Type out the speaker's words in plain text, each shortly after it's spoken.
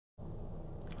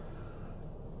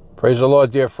Praise the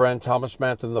Lord, dear friend. Thomas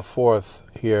Manton IV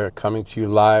here, coming to you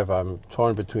live. I'm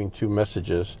torn between two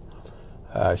messages.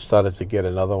 I started to get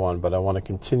another one, but I want to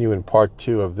continue in part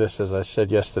two of this, as I said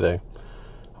yesterday.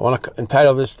 I want to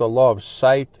entitle this The Law of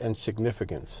Sight and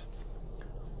Significance.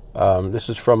 This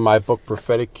is from my book,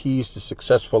 Prophetic-Keys to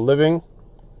Successful Living.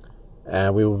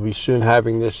 And we will be soon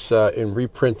having this in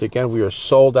reprint again. We are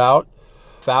sold out.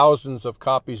 Thousands of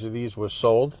copies of these were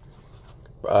sold.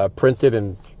 Printed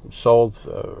and sold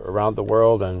around the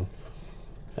world, and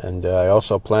I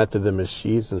also planted them as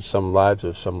seeds in some lives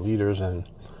of some leaders and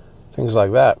things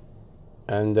like that.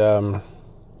 And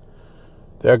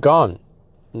they're gone.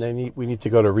 And we need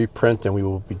to go to reprint, and we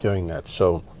will be doing that.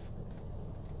 So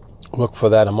look for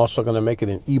that. I'm also going to make it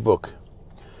an ebook.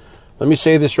 Let me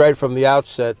say this right from the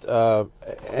outset.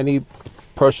 Any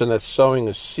person that's sowing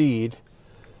a seed,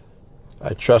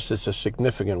 I trust it's a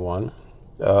significant one.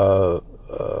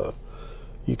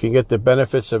 You can get the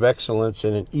benefits of excellence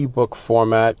in an ebook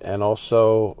format, and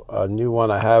also a new one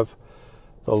I have,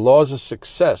 The Laws of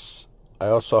Success. I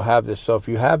also have this. So if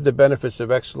you have the benefits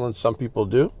of excellence, some people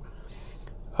do.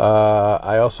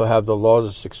 I also have The Laws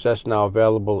of Success now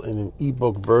available in an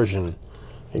ebook version,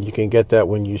 and you can get that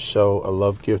when you sow a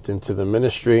love gift into the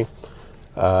ministry.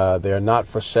 They are not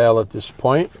for sale at this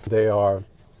point. They are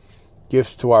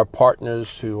gifts to our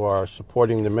partners who are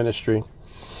supporting the ministry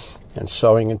and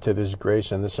sowing into this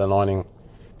grace and this anointing,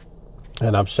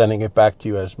 and I'm sending it back to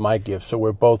you as my gift. So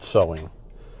we're both sowing.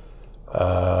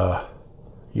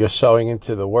 You're sowing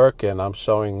into the work, and I'm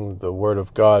sowing the word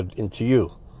of God into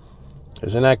you.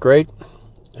 Isn't that great?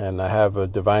 And I have a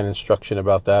divine instruction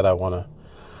about that. I want to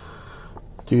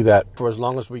do that for as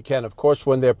long as we can. Of course,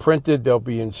 when they're printed, they'll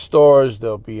be in stores,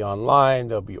 they'll be online,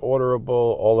 they'll be orderable,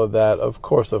 all of that. Of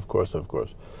course.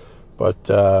 But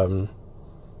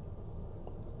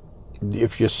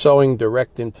if you're sowing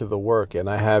direct into the work and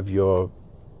I have your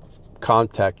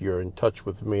contact, you're in touch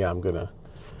with me, I'm going to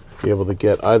be able to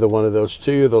get either one of those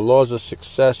to you, The Laws of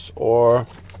Success or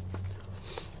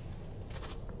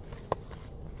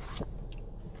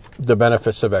The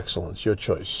Benefits of Excellence, your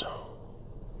choice.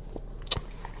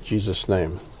 In Jesus'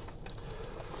 name.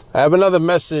 I have another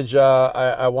message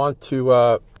I want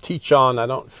to teach on. I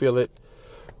don't feel it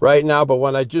right now, but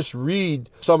when I just read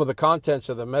some of the contents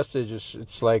of the message,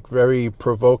 it's like very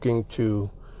provoking to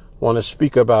want to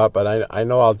speak about, but I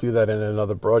know I'll do that in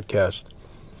another broadcast.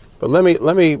 But let me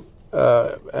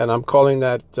and I'm calling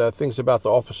that Things About the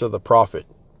Office of the Prophet.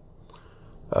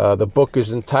 The book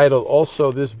is entitled,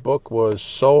 also this book was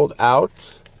sold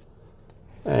out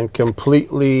and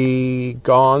completely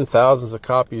gone, thousands of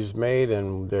copies made,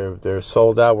 and they're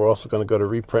sold out. We're also going to go to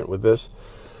reprint with this.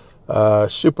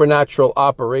 Supernatural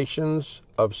Operations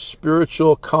of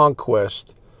Spiritual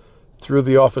Conquest Through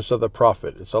the Office of the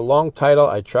Prophet. It's a long title.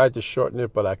 I tried to shorten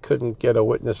it, but I couldn't get a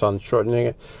witness on shortening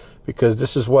it, because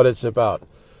this is what it's about.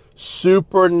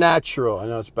 Supernatural, I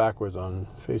know it's backwards on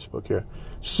Facebook here.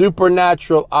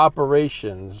 Supernatural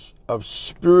Operations of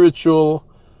Spiritual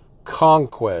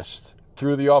Conquest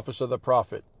Through the Office of the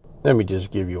Prophet. Let me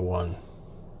just give you one.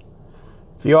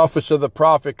 The office of the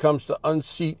prophet comes to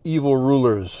unseat evil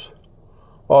rulers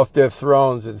off their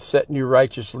thrones and set new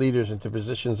righteous leaders into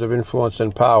positions of influence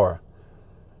and power.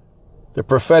 The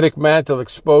prophetic mantle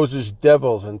exposes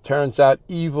devils and turns out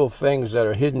evil things that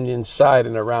are hidden inside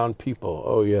and around people.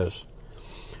 Oh, yes.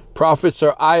 Prophets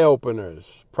are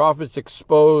eye-openers. Prophets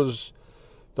expose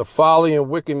the folly and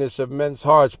wickedness of men's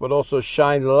hearts, but also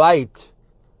shine light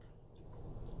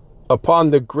upon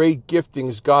the great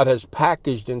giftings God has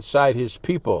packaged inside his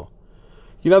people.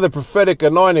 You know, the prophetic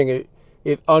anointing,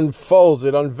 it unfolds,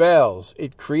 it unveils,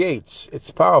 it creates,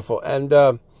 it's powerful. And,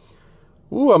 am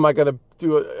I going to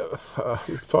do it?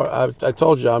 I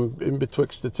told you I'm in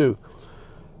betwixt the two.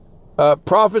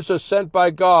 Prophets are sent by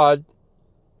God.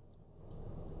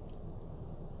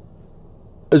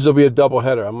 This will be a double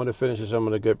header. I'm going to finish this. I'm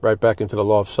going to get right back into the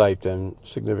law of sight and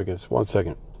significance. 1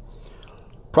 second.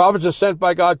 Prophets are sent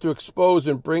by God to expose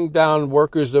and bring down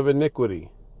workers of iniquity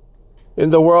in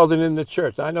the world and in the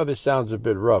church. I know this sounds a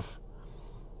bit rough,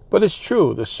 but it's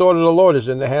true. The sword of the Lord is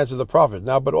in the hands of the prophet.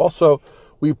 Now, but also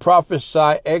we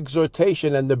prophesy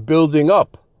exhortation and the building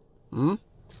up. The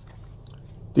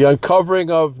uncovering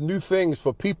of new things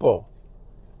for people,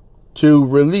 to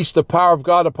release the power of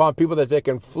God upon people that they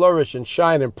can flourish and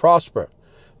shine and prosper.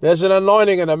 There's an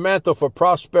anointing and a mantle for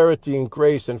prosperity and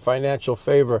grace and financial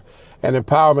favor and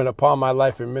empowerment upon my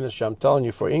life and ministry. I'm telling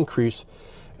you, for increase.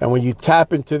 And when you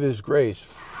tap into this grace,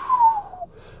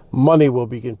 money will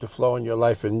begin to flow in your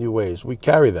life in new ways. We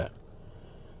carry that.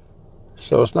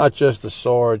 So it's not just the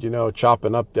sword,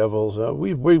 chopping up devils.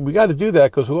 We got to do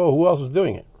that because who else is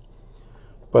doing it?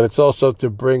 but it's also to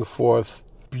bring forth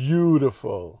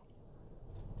beautiful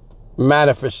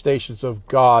manifestations of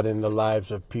God in the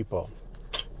lives of people,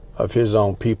 of his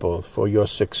own people, for your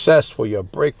success, for your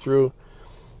breakthrough,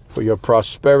 for your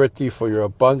prosperity, for your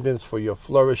abundance, for your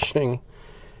flourishing.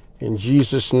 In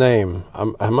Jesus' name,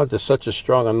 I'm under such a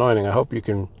strong anointing. I hope you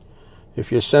can,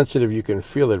 if you're sensitive, you can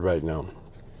feel it right now.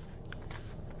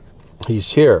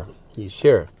 He's here. He's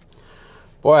here.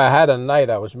 Boy, I had a night.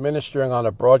 I was ministering on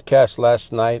a broadcast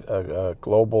last night, a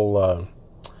global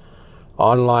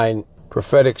online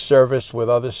prophetic service with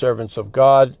other servants of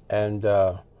God. And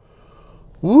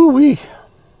woo-wee,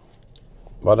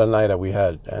 what a night that we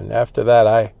had. And after that,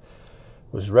 I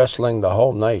was wrestling the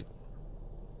whole night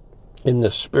in the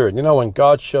spirit. You know, when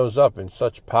God shows up in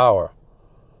such power,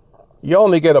 you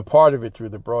only get a part of it through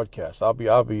the broadcast. I'll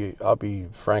be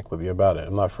frank with you about it.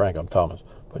 I'm not Frank, I'm Thomas,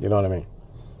 but you know what I mean.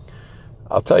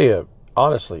 I'll tell you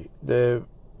honestly,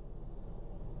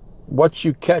 what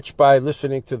you catch by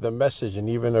listening to the message and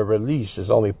even a release is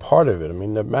only part of it. I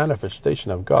mean, the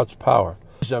manifestation of God's power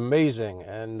is amazing.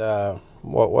 And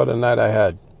what a night I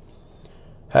had,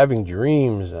 having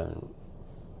dreams and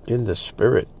in the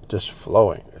spirit, just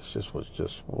flowing. It was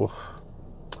just woof.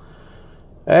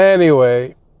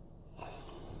 Anyway,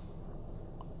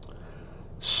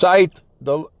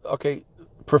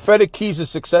 Prophetic Keys of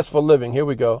Successful Living. Here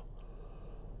we go.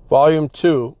 Volume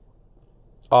 2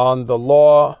 on the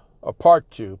law, or part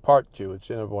 2, it's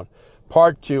in everyone.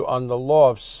 Part 2 on the law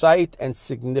of sight and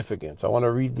significance. I want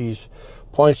to read these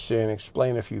points to you and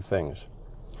explain a few things.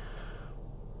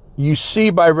 You see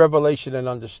by revelation and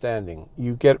understanding.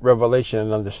 You get revelation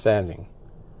and understanding.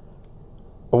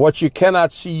 But what you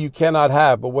cannot see, you cannot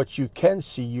have. But what you can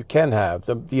see, you can have.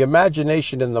 The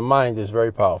imagination in the mind is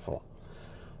very powerful.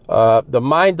 The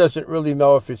mind doesn't really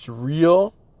know if it's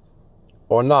real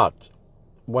or not.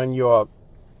 When you're,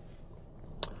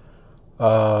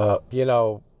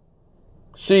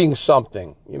 seeing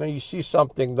something, you see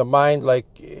something, the mind, like,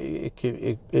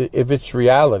 if it's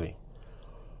reality,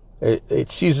 it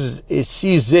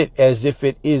sees it as if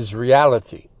it is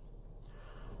reality.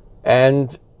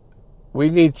 And we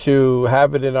need to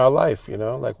have it in our life,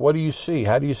 like, what do you see?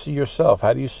 How do you see yourself?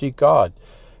 How do you see God?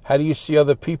 How do you see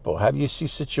other people? How do you see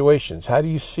situations? How do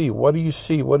you see? What do you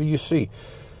see? What do you see?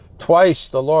 Twice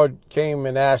the Lord came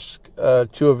and asked 2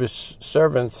 of his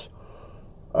servants,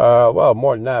 well,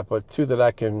 more than that, but 2 that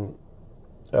I can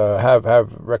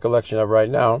have recollection of right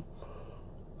now,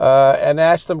 and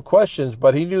asked them questions,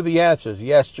 but he knew the answers.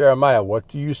 He asked Jeremiah, what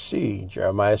do you see?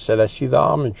 Jeremiah said, I see the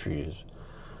almond trees.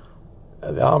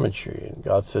 The almond tree. And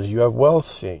God says, you have well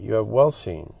seen. You have well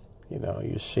seen.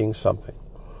 You're seeing something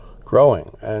growing.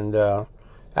 And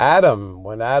Adam,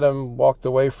 when Adam walked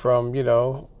away from,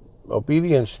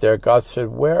 obedience there, God said,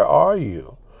 where are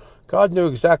you? God knew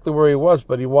exactly where he was,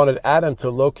 but he wanted Adam to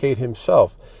locate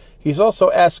himself. He's also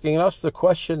asking us the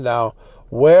question now,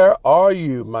 where are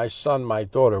you, my son, my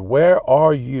daughter? Where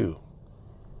are you?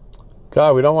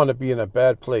 God, we don't want to be in a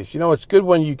bad place. It's good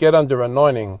when you get under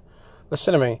anointing.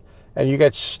 Listen to me. And you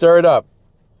get stirred up.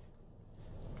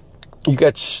 You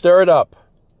get stirred up,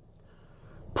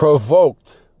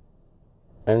 provoked.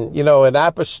 And, an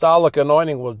apostolic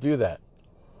anointing will do that.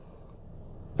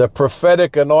 The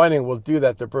prophetic anointing will do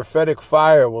that. The prophetic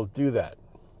fire will do that.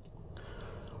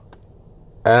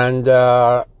 And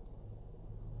the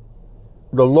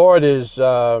Lord is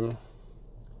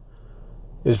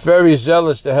very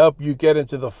zealous to help you get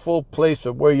into the full place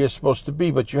of where you're supposed to be,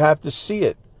 but you have to see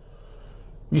it.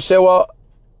 You say, well,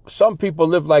 some people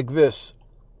live like this.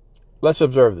 Let's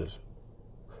observe this.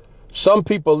 Some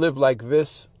people live like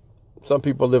this. Some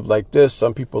people live like this.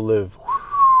 Some people live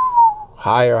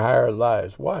higher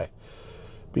lives. Why?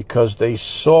 Because they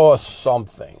saw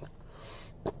something.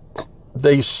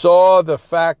 They saw the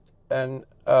fact and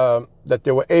that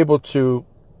they were able to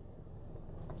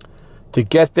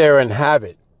get there and have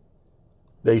it.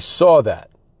 They saw that.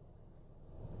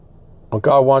 And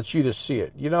God wants you to see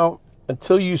it.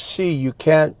 Until you see, you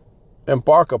can't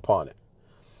embark upon it.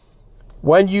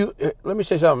 Let me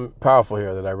say something powerful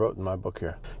here that I wrote in my book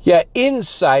here. Yeah,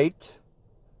 insight,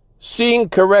 seeing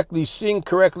correctly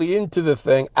into the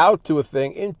thing, out to a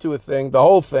thing, into a thing, the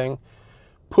whole thing,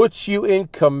 puts you in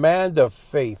command of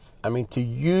faith. To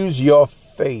use your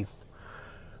faith.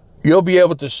 You'll be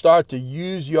able to start to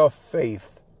use your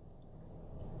faith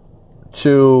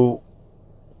to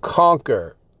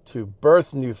conquer, to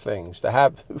birth new things, to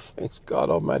have new things. God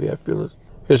Almighty, I feel it.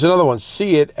 Here's another one.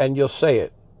 See it and you'll say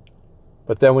it.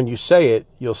 But then when you say it,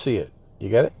 you'll see it. You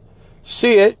get it?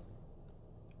 See it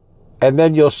and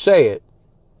then you'll say it.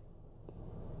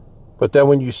 But then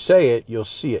when you say it, you'll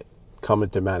see it come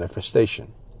into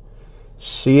manifestation.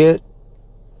 See it,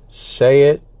 say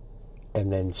it,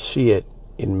 and then see it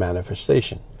in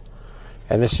manifestation.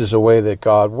 And this is a way that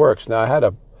God works. Now, I had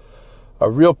a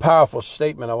real powerful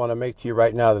statement I want to make to you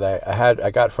right now that I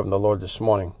got from the Lord this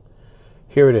morning.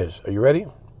 Here it is. Are you ready?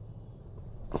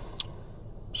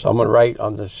 Someone write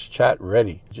on this chat,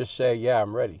 ready. Just say, yeah,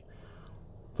 I'm ready.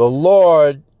 The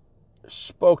Lord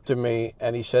spoke to me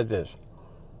and he said this.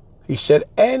 He said,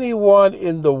 anyone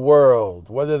in the world,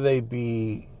 whether they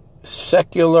be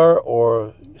secular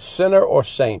or sinner or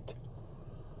saint,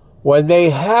 when they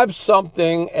have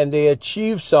something and they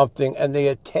achieve something and they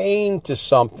attain to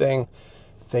something,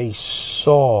 they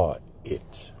saw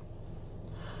it.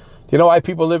 Do you know why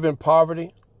people live in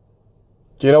poverty?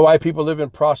 Do you know why people live in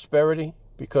prosperity?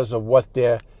 Because of what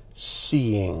they're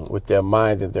seeing with their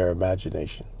mind and their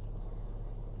imagination.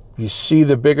 You see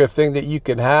the bigger thing that you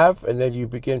can have, and then you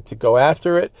begin to go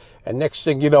after it. And next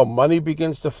thing you know, money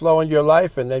begins to flow in your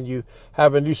life, and then you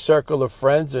have a new circle of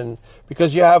friends, and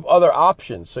because you have other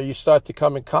options. So you start to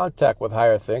come in contact with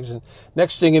higher things. And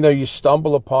next thing you know, you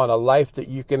stumble upon a life that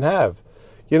you can have.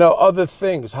 You know, other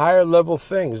things, higher level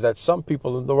things that some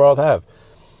people in the world have.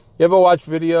 You ever watch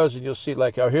videos and you'll see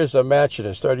like, oh, here's a mansion,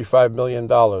 it's $35 million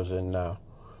in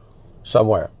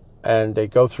somewhere. And they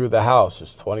go through the house.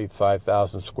 It's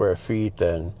 25,000 square feet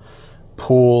and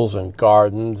pools and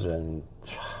gardens. And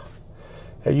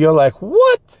you're like,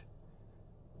 what?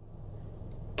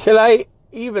 Can I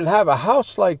even have a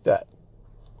house like that?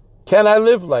 Can I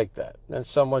live like that? And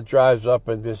someone drives up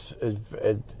in this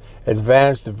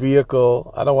advanced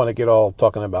vehicle. I don't want to get all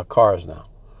talking about cars now.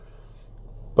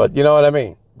 But you know what I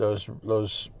mean?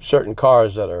 Those certain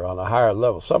cars that are on a higher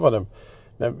level. Some of them,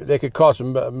 they could cost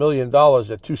 $1 million.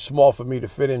 They're too small for me to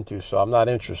fit into, so I'm not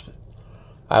interested.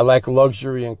 I like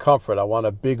luxury and comfort. I want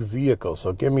a big vehicle,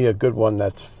 so give me a good one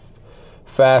that's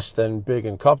fast and big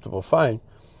and comfortable. Fine.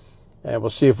 And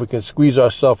we'll see if we can squeeze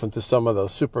ourselves into some of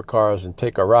those supercars and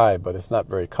take a ride, but it's not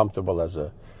very comfortable as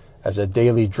a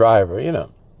daily driver, you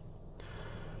know.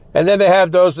 And then they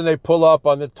have those and they pull up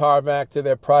on the tarmac to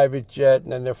their private jet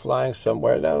and then they're flying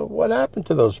somewhere. Now, what happened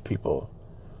to those people?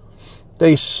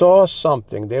 They saw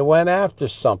something. They went after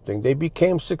something. They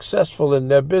became successful in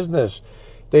their business.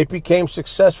 They became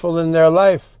successful in their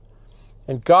life.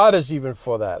 And God is even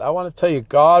for that. I want to tell you,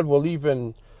 God will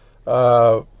even,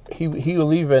 he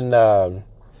will even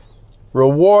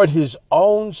reward his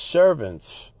own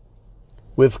servants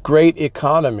with great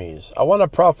economies. I want to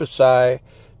prophesy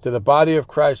to the body of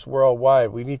Christ worldwide.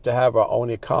 We need to have our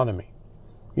own economy.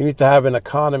 You need to have an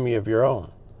economy of your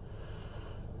own.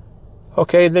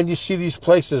 Okay, and then you see these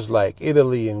places like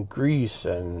Italy and Greece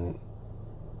and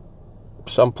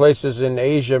some places in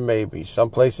Asia maybe,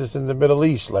 some places in the Middle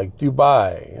East like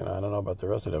Dubai. You know, I don't know about the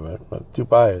rest of them, but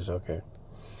Dubai is okay.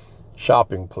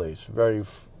 Shopping place, very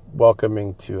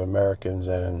welcoming to Americans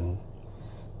and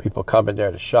people coming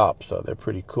there to shop, so they're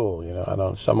pretty cool. You know, I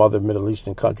know some other Middle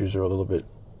Eastern countries are a little bit,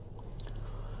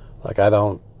 like I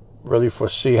don't really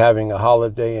foresee having a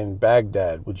holiday in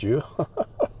Baghdad, would you?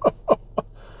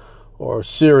 Or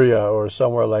Syria or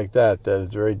somewhere like that. That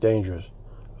is very dangerous.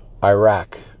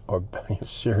 Iraq or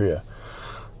Syria,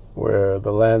 where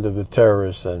the land of the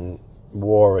terrorists and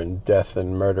war and death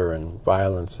and murder and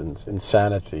violence and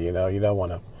insanity, you know, you don't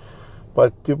want to.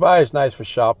 But Dubai is nice for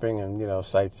shopping and, you know,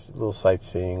 little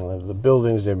sightseeing. The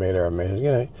buildings they made are amazing,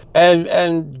 you know.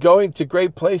 And going to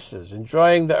great places,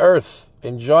 enjoying the earth,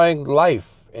 enjoying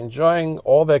life, enjoying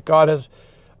all that God has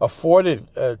afforded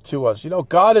to us. You know,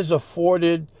 God has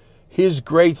afforded his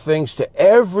great things to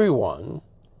everyone,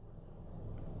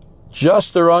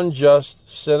 just or unjust,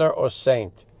 sinner or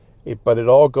saint. But it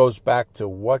all goes back to,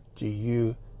 what do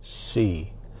you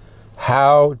see?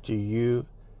 How do you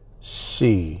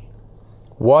see?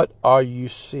 What are you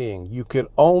seeing? You can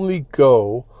only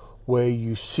go where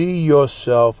you see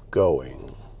yourself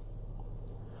going.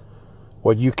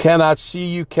 What you cannot see,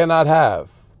 you cannot have.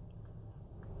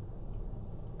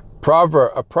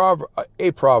 A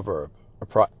proverb,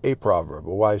 a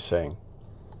wise saying.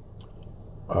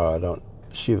 I don't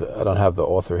have the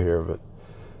author here,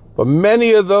 but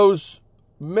many are those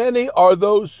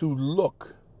who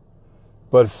look,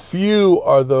 but few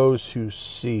are those who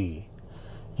see.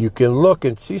 You can look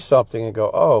and see something and go,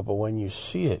 oh, but when you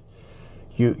see it,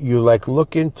 you like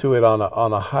look into it on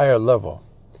a higher level.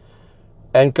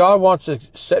 And God wants to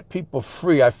set people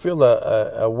free. I feel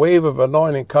a wave of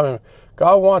anointing coming.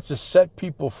 God wants to set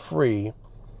people free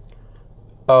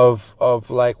of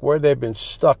like where they've been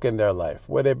stuck in their life,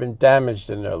 where they've been damaged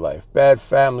in their life, bad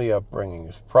family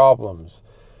upbringings, problems,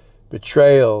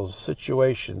 betrayals,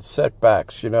 situations,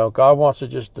 setbacks. You know, God wants to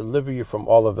just deliver you from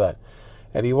all of that.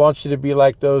 And he wants you to be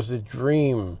like those that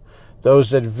dream,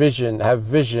 those that have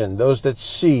vision, those that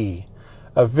see,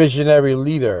 a visionary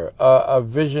leader, a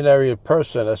visionary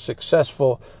person, a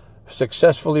successfully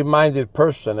minded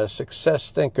person, a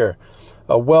success thinker,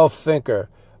 a wealth thinker,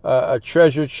 a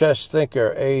treasure chest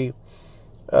thinker, a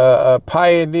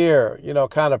pioneer,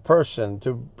 kind of person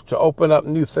to open up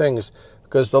new things,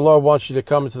 because the Lord wants you to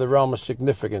come into the realm of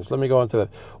significance. Let me go into that.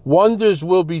 Wonders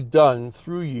will be done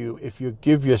through you if you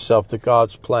give yourself to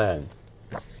God's plan.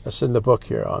 That's in the book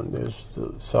here. There's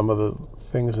some of the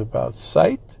things about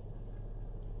sight.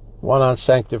 One on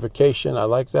sanctification. I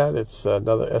like that. It's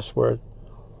another S word.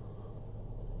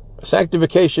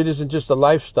 Sanctification isn't just a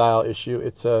lifestyle issue.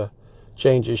 It's a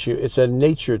change issue. It's a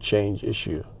nature change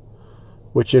issue,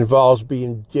 which involves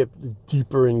being dipped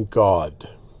deeper in God.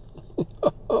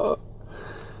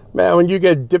 Man, when you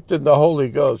get dipped in the Holy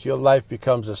Ghost, your life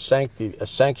becomes a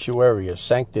sanctuary, a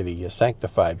sanctity, a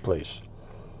sanctified place.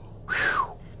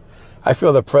 Whew. I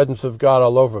feel the presence of God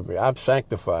all over me. I'm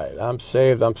sanctified. I'm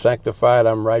saved. I'm sanctified.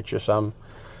 I'm righteous. I'm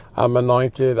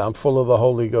anointed. I'm full of the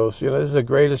Holy Ghost. This is the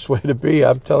greatest way to be,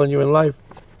 I'm telling you, in life.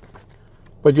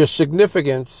 But your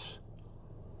significance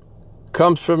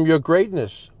comes from your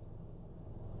greatness.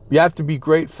 You have to be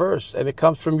great first, and it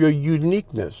comes from your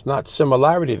uniqueness, not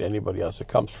similarity to anybody else. It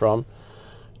comes from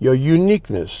your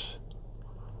uniqueness.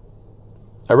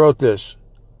 I wrote this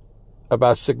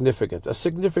about significance, a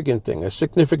significant thing, a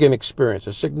significant experience,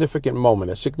 a significant moment,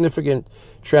 a significant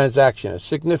transaction, a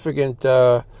significant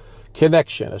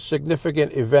connection, a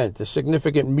significant event, a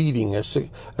significant meeting,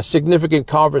 a significant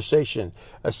conversation,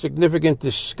 a significant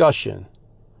discussion.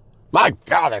 My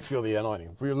God, I feel the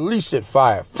anointing. Release it,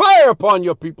 fire. Fire upon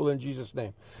your people in Jesus'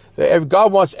 name.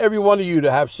 God wants every one of you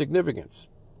to have significance.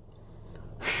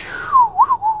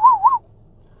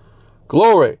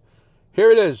 Glory.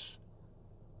 Here it is.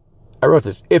 I wrote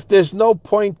this. If there's no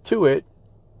point to it,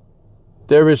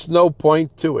 there is no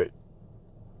point to it.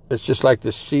 It's just like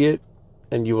to see it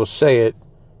and you will say it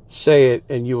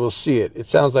and you will see it. It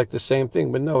sounds like the same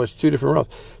thing, but no, it's two different realms.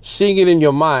 Seeing it in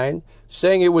your mind,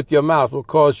 saying it with your mouth will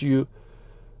cause you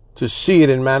to see it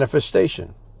in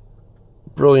manifestation.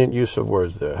 Brilliant use of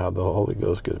words there, how the Holy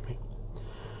Ghost gives me.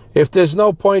 If there's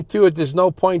no point to it, there's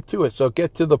no point to it. So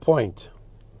get to the point.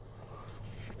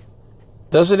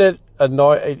 Doesn't it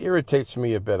annoy? It irritates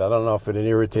me a bit. I don't know if it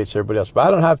irritates everybody else, but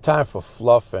I don't have time for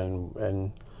fluff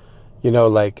and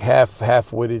like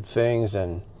half-witted things,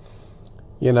 and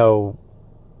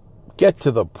get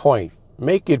to the point.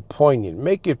 Make it poignant.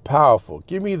 Make it powerful.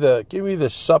 Give me the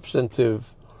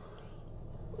substantive,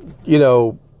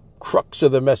 crux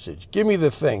of the message. Give me the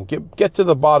thing. Get to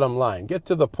the bottom line. Get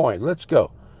to the point. Let's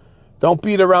go. Don't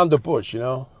beat around the bush. I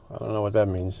don't know what that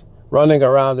means. Running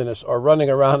around in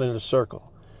a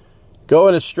circle. Go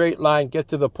in a straight line. Get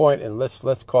to the point, and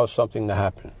let's cause something to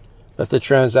happen. Let the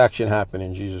transaction happen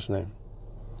in Jesus' name.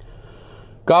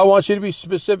 God wants you to be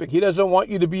specific. He doesn't want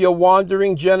you to be a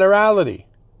wandering generality.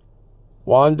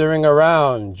 Wandering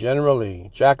around generally,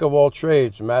 jack of all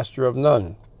trades, master of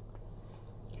none.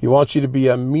 He wants you to be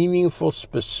a meaningful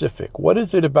specific. What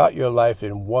is it about your life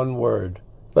in one word?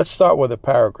 Let's start with a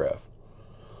paragraph.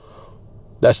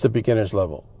 That's the beginner's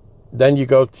level. Then you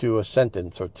go to a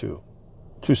sentence or two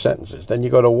sentences. Then you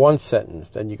go to one sentence.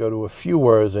 Then you go to a few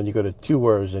words. Then you go to 2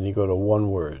 words. Then you go to 1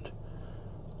 word.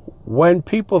 When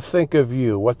people think of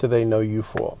you, what do they know you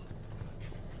for?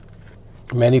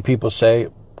 Many people say,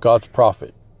 God's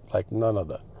prophet, like none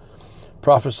other.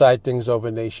 Prophesied things over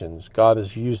nations. God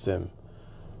has used him,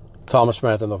 Thomas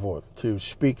Manton IV, to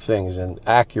speak things in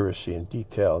accuracy and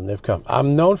detail, and they've come.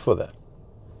 I'm known for that.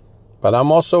 But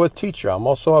I'm also a teacher. I'm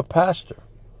also a pastor.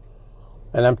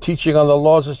 And I'm teaching on the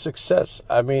laws of success.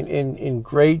 I mean, in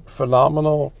great,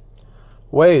 phenomenal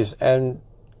ways. And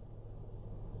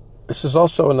this is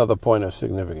also another point of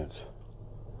significance.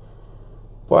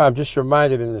 Boy, I'm just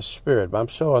reminded in the spirit, but I'm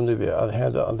so under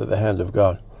the hand of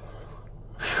God.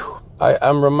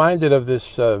 I'm reminded of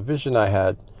this vision I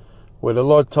had where the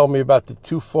Lord told me about the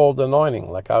twofold anointing,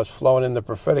 like I was flowing in the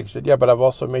prophetic. He said, yeah, but I've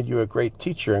also made you a great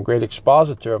teacher and great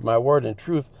expositor of my word and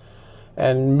truth.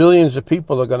 And millions of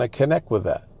people are going to connect with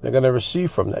that. They're going to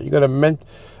receive from that. You're going to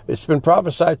It's been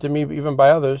prophesied to me, even by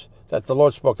others, that the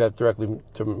Lord spoke that directly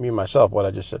to me myself, what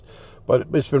I just said. But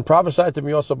it's been prophesied to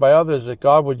me also by others that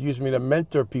God would use me to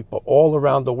mentor people all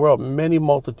around the world, many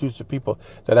multitudes of people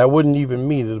that I wouldn't even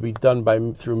meet. It'll be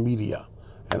done through media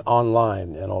and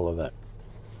online and all of that.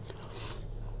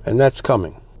 And that's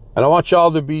coming. And I want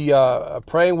y'all to be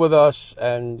praying with us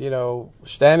and,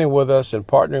 standing with us and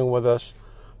partnering with us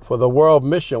for the world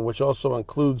mission, which also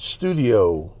includes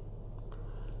studio.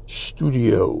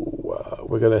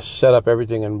 We're going to set up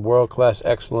everything in world-class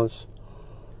excellence.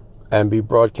 and be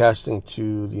broadcasting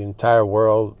to the entire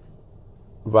world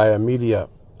via media.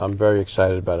 I'm very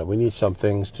excited about it. We need some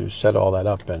things to set all that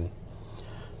up, and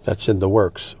that's in the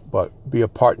works. But be a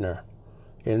partner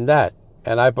in that.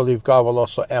 And I believe God will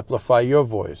also amplify your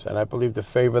voice. And I believe the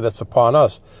favor that's upon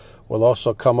us will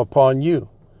also come upon you.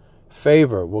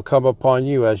 Favor will come upon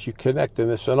you as you connect in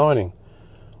this anointing.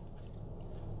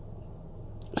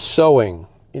 Sowing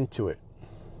into it.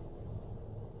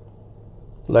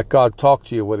 Let God talk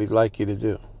to you what He'd like you to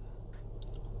do.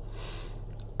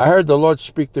 I heard the Lord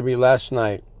speak to me last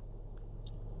night.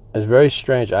 It's very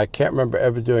strange. I can't remember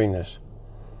ever doing this.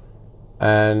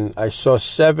 And I saw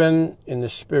 7 in the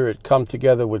Spirit come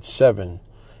together with 7.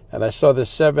 And I saw the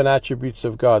 7 attributes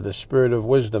of God: the spirit of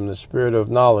wisdom, the spirit of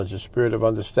knowledge, the spirit of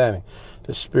understanding,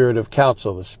 the spirit of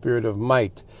counsel, the spirit of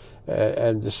might,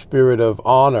 and the spirit of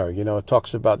honor. You know, it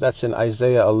talks about, that's in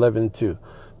Isaiah 11:2.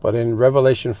 But in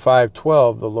Revelation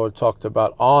 5:12, the Lord talked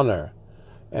about honor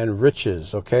and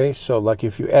riches, okay? So like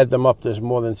if you add them up, there's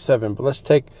more than 7. But let's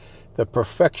take the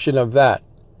perfection of that,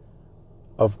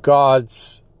 of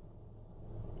God's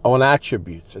own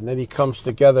attributes. And then He comes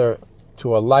together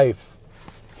to a life,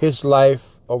 His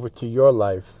life over to your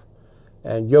life.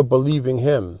 And you're believing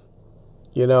Him,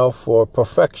 you know, for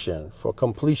perfection, for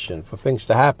completion, for things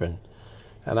to happen.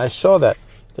 And I saw that.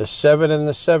 The 7 and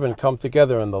the 7 come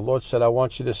together, and the Lord said, I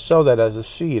want you to sow that as a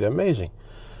seed. Amazing.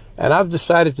 And I've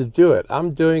decided to do it.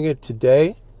 I'm doing it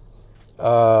today.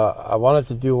 I wanted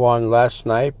to do one last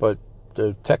night, but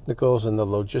the technicals and the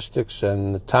logistics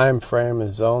and the time frame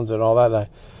and zones and all that,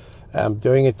 I'm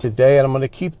doing it today, and I'm going to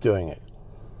keep doing it.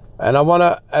 And I want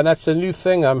to, and that's a new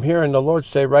thing I'm hearing the Lord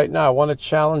say right now. I want to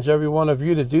challenge every one of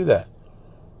you to do that.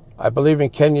 I believe in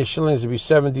Kenya shillings to be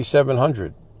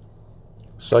 7,700.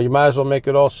 So you might as well make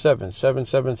it all 7, 7,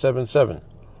 7, 7, 7.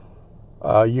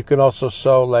 You can also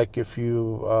sow, like if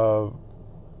you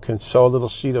can sow a little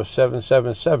seed of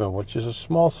 777, which is a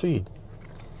small seed.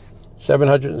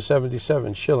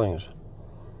 777 shillings.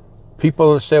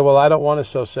 People say, well, I don't want to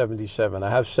sow 77. I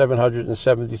have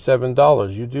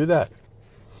 $777. You do that.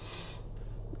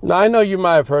 Now, I know you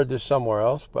might have heard this somewhere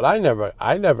else, but I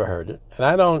never heard it.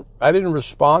 And I didn't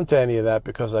respond to any of that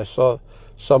because I saw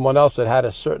someone else that had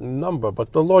a certain number.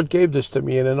 But the Lord gave this to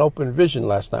me in an open vision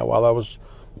last night while I was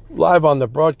live on the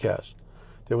broadcast.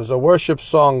 There was a worship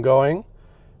song going,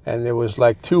 and there was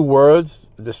like 2 words,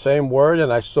 the same word,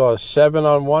 and I saw a 7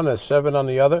 on one, a 7 on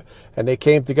the other, and they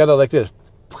came together like this.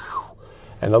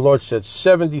 And the Lord said,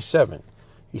 77.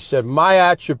 He said, my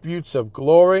attributes of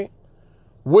glory,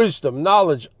 wisdom,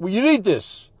 knowledge. Well, you need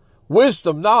this.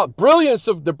 Wisdom, knowledge,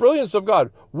 the brilliance of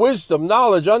God. Wisdom,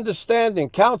 knowledge, understanding,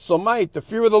 counsel, might, the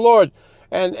fear of the Lord.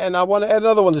 And I want to add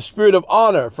another one, the spirit of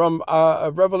honor from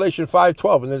Revelation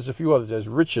 5:12. And there's a few others. There's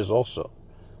riches also.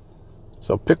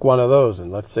 So pick one of those,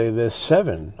 and let's say there's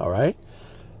 7, all right?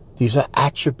 These are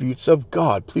attributes of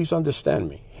God. Please understand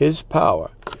me. His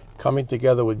power coming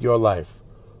together with your life,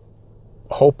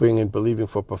 hoping and believing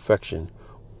for perfection.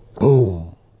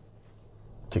 Boom.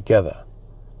 Together.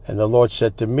 And the Lord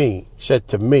said to me,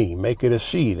 make it a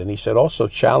seed. And He said, also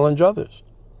challenge others.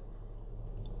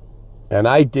 And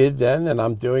I did then, and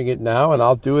I'm doing it now, and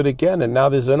I'll do it again. And now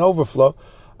there's an overflow.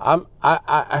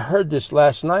 I heard this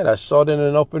last night. I saw it in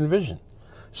an open vision.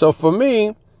 So for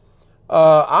me,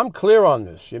 I'm clear on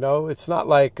this. You know, it's not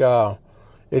like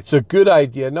it's a good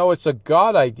idea. No, it's a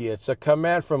God idea. It's a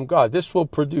command from God. This will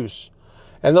produce.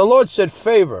 And the Lord said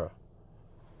favor.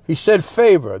 He said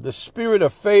favor, the spirit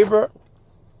of favor,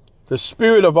 the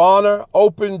spirit of honor,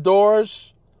 open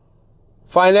doors,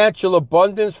 financial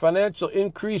abundance, financial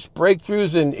increase,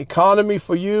 breakthroughs in economy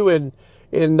for you and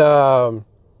in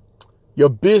your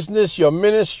business, your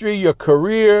ministry, your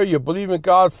career. You believe in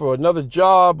God for another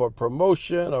job or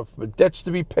promotion or for debts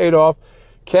to be paid off,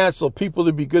 cancel, people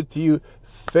to be good to you.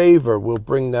 Favor will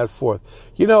bring that forth.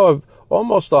 You know,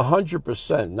 almost 100%,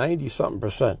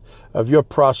 90-something% of your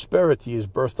prosperity is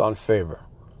birthed on favor.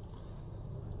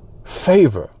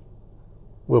 Favor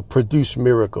will produce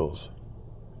miracles.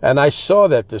 And I saw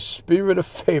that the spirit of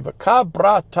favor, the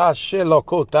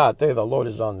Lord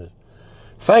is on this.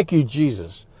 Thank you,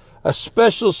 Jesus. A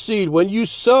special seed. When you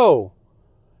sow,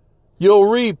 you'll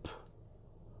reap.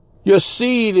 Your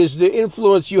seed is the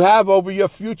influence you have over your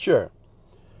future.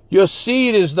 Your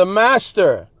seed is the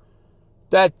master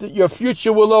that your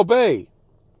future will obey.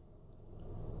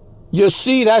 Your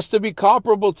seed has to be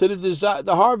comparable to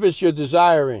the harvest you're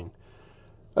desiring.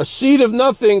 A seed of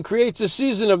nothing creates a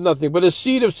season of nothing, but a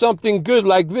seed of something good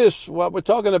like this, what we're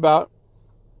talking about,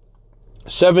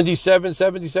 77,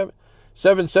 77,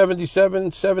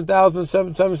 777,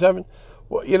 7,777,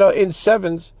 well, you know, in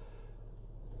sevens,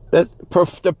 The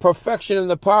perfection and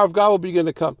the power of God will begin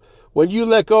to come. When you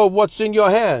let go of what's in your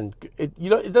hand, it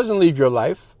doesn't leave your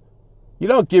life. You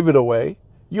don't give it away.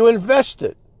 You invest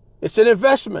it. It's an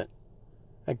investment.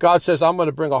 And God says, I'm going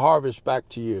to bring a harvest back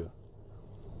to you.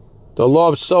 The law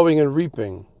of sowing and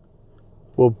reaping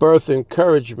will birth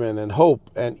encouragement and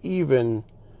hope and even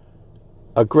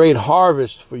a great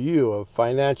harvest for you of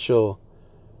financial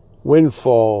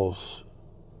windfalls,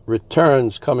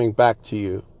 returns coming back to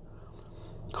you.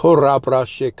 The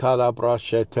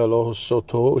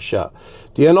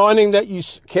anointing that you...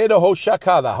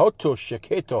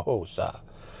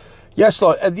 Yes,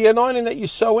 Lord. And the anointing that you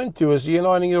sow into is the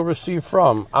anointing you'll receive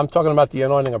from. I'm talking about the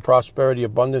anointing of prosperity,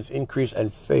 abundance, increase,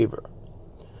 and favor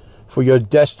for your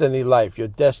destiny life, your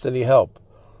destiny help,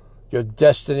 your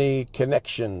destiny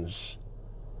connections,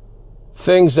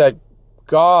 things that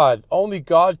only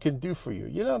God can do for you.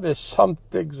 You know, there's some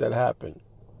things that happen.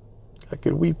 I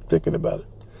could weep thinking about it.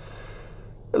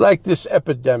 Like this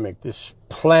epidemic, this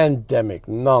plandemic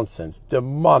nonsense,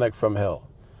 demonic from hell.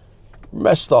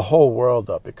 Mess the whole world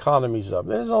up, economies up.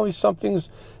 There's only some things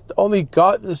that only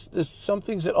God, there's some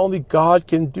things that only God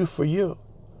can do for you.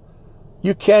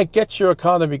 You can't get your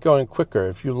economy going quicker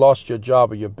if you lost your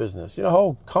job or your business. You know,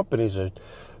 whole companies are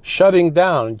shutting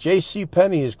down. J.C.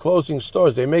 Penney is closing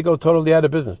stores. They may go totally out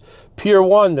of business. Pier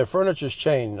 1, their furniture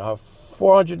chain,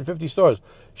 450 stores,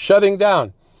 shutting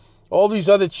down. All these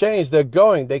other chains, they're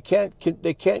going. They can't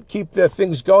keep their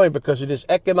things going because of this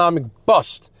economic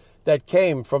bust that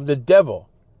came from the devil,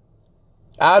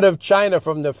 out of China,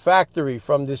 from the factory,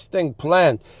 from this thing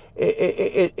planned.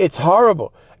 It's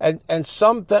horrible. And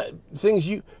some things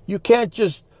you can't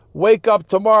just wake up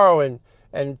tomorrow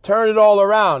and turn it all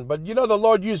around. But you know, the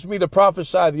Lord used me to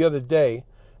prophesy the other day,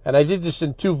 and I did this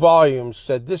in 2 volumes,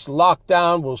 said this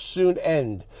lockdown will soon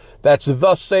end. That's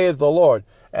thus saith the Lord.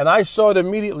 And I saw it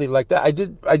immediately like that. I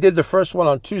did the first one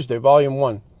on Tuesday, volume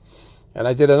 1. And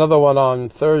I did another one on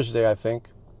Thursday, I think.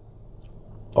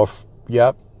 Or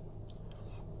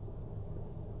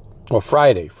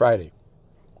Friday.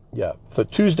 Yeah, for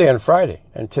Tuesday and Friday.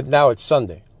 And now it's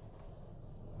Sunday.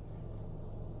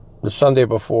 The Sunday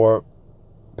before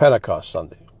Pentecost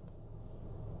Sunday.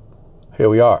 Here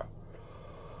we are.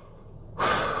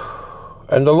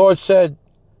 And the Lord said,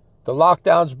 the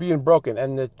lockdown's being broken,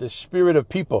 and the spirit of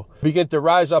people begin to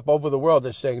rise up over the world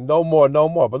and saying, no more, no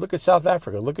more. But look at South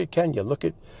Africa, look at Kenya, look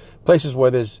at places where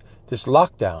there's this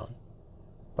lockdown.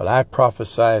 But I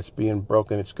prophesy it's being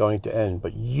broken, it's going to end.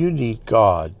 But you need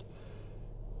God.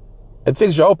 And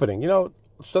things are opening. You know,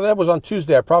 so that was on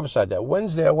Tuesday, I prophesied that.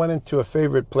 Wednesday, I went into a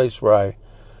favorite place where I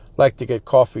like to get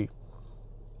coffee.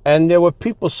 And there were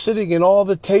people sitting in all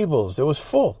the tables. It was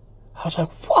full. I was like,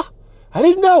 what? I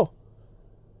didn't know.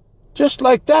 Just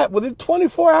like that, within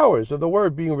 24 hours of the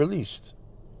word being released.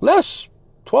 Less,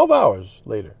 12 hours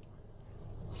later.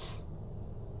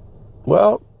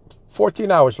 Well, 14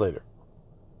 hours later.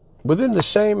 Within the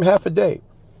same half a day.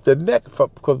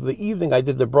 Because the evening I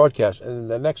did the broadcast, and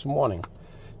the next morning,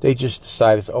 they just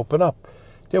decided to open up.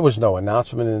 There was no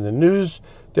announcement in the news.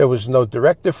 There was no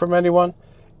directive from anyone.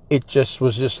 It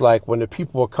was just like when the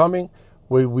people were coming,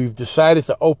 we've decided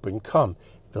to open, come.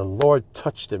 The Lord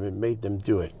touched them and made them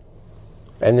do it.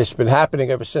 And it's been happening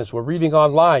ever since. We're reading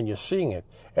online. You're seeing it.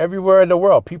 Everywhere in the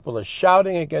world, people are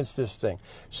shouting against this thing,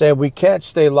 saying we can't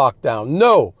stay locked down.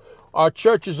 No, our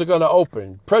churches are going to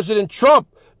open. President Trump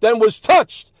then was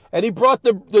touched, and he brought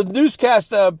the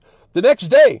newscast the next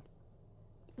day.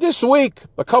 This week,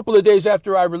 a couple of days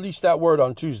after I released that word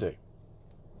on Tuesday.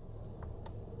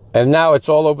 And now it's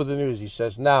all over the news. He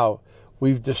says, now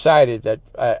we've decided that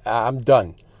I'm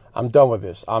done. I'm done with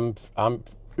this. I'm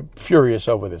furious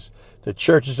over this. The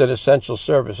church is an essential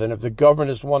service, and if the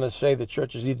governors want to say the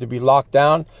churches need to be locked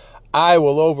down, I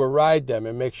will override them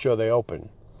and make sure they open.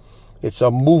 It's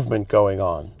a movement going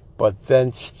on. But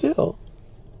then still,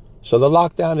 so the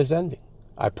lockdown is ending.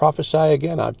 I prophesy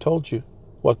again. I've told you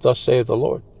what thus saith the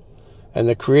Lord. And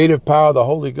the creative power of the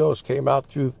Holy Ghost came out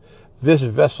through this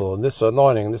vessel and this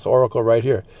anointing and this oracle right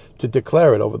here to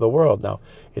declare it over the world. Now,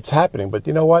 it's happening. But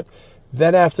you know what?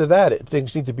 Then after that,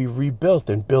 things need to be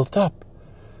rebuilt and built up.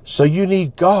 So you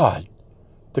need God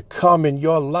to come in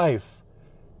your life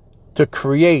to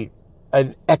create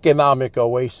an economic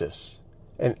oasis,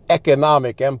 an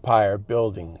economic empire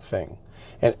building thing,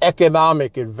 an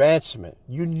economic advancement.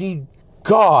 You need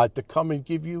God to come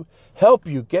and help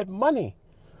you get money,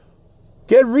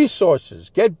 get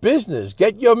resources, get business,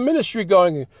 get your ministry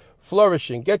going,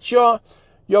 flourishing, get your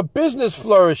business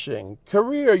flourishing,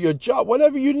 career, your job,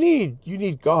 whatever you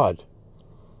need God.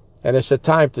 And it's a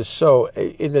time to sow,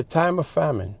 in the time of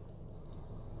famine,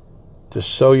 to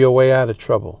sow your way out of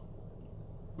trouble.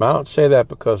 I don't say that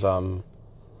because I'm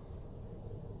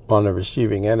on the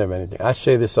receiving end of anything. I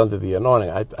say this under the anointing.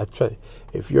 I try.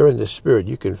 If you're in the spirit,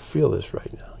 you can feel this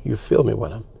right now. You feel me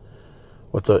when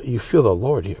you feel the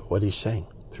Lord here, what he's saying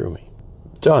through me.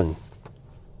 Done.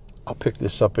 I'll pick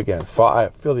this up again. I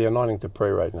feel the anointing to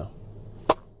pray right now.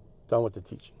 Done with the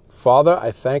teaching. Father,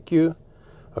 I thank you.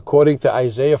 According to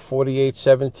Isaiah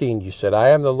 48:17, you said, I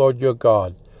am the Lord your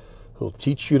God who will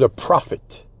teach you to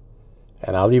profit.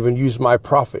 And I'll even use my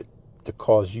prophet to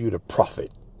cause you to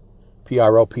profit.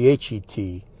 Prophet,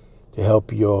 to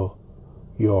help your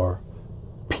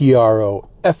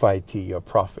profit, your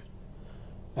prophet.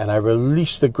 And I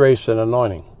release the grace and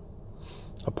anointing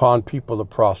upon people to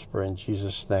prosper in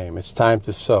Jesus' name. It's time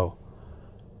to sow.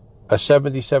 A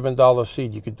 $77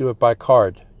 seed, you could do it by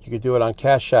card. You could do it on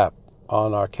Cash App,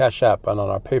 on our Cash App, and on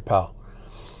our PayPal.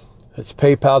 It's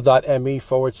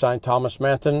paypal.me/Thomas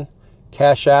Manton.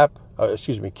 Cash App,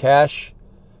 Cash.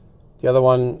 The other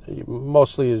one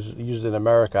mostly is used in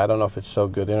America. I don't know if it's so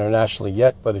good internationally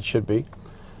yet, but it should be.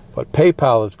 But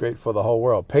PayPal is great for the whole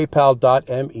world.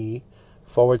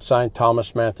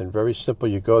 paypal.me/Thomas Manton. Very simple.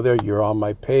 You go there. You're on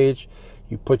my page.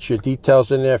 You put your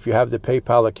details in there. If you have the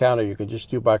PayPal account, or you can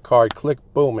just do by card. Click,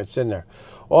 boom, it's in there.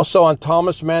 Also on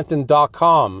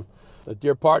thomasmanton.com, the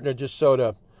dear partner just sowed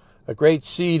a great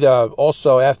seed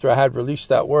also after I had released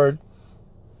that word.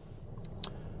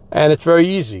 And it's very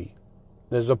easy.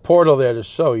 There's a portal there to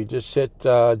sow. You just hit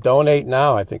donate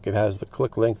now. I think it has the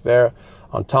click link there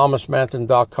on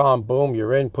thomasmanton.com. Boom,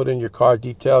 you're in. Put in your card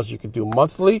details. You could do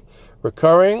monthly,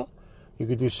 recurring. You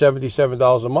could do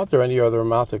 $77 a month or any other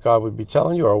amount that God would be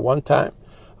telling you, or a one-time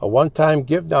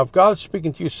gift. Now, if God's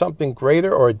speaking to you something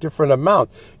greater or a different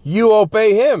amount, you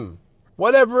obey him,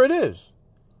 whatever it is.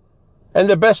 And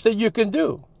the best that you can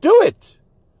do it.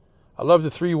 I love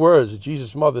the 3 words that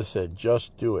Jesus' mother said,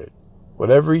 just do it.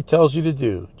 Whatever he tells you to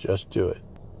do, just do it.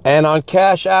 And on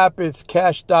Cash App, it's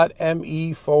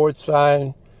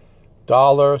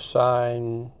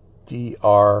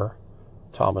cash.me/$Dr.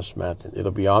 Thomas Manton.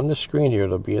 It'll be on the screen here.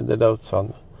 It'll be in the notes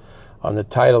on the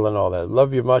title and all that. I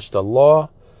love you much. The laws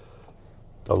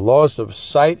of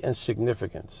sight and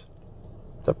significance.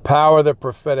 The power of the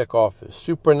prophetic office.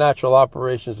 Supernatural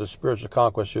operations of spiritual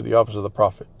conquest through the office of the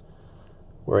prophet.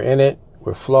 We're in it.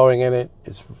 We're flowing in it.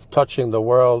 It's touching the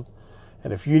world.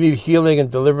 And if you need healing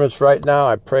and deliverance right now,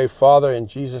 I pray, Father, in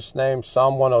Jesus' name.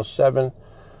 Psalm 107,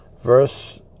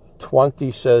 verse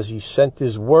 20 says, he sent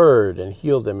his word and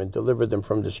healed them and delivered them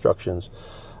from destructions.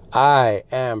 I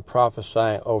am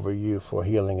prophesying over you for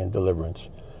healing and deliverance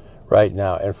right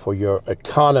now, and for your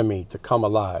economy to come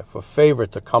alive, for favor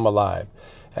to come alive.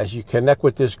 As you connect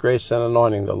with this grace and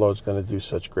anointing, the Lord's going to do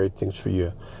such great things for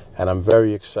you. And I'm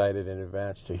very excited in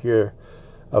advance to hear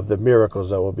of the miracles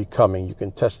that will be coming. You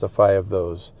can testify of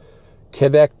those.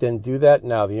 Connect and do that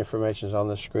now. The information is on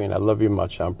the screen. I love you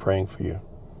much. I'm praying for you.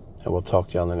 And we'll talk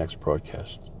to you on the next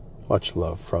broadcast. Much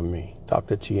love from me,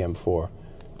 Dr. TM4,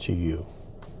 to you.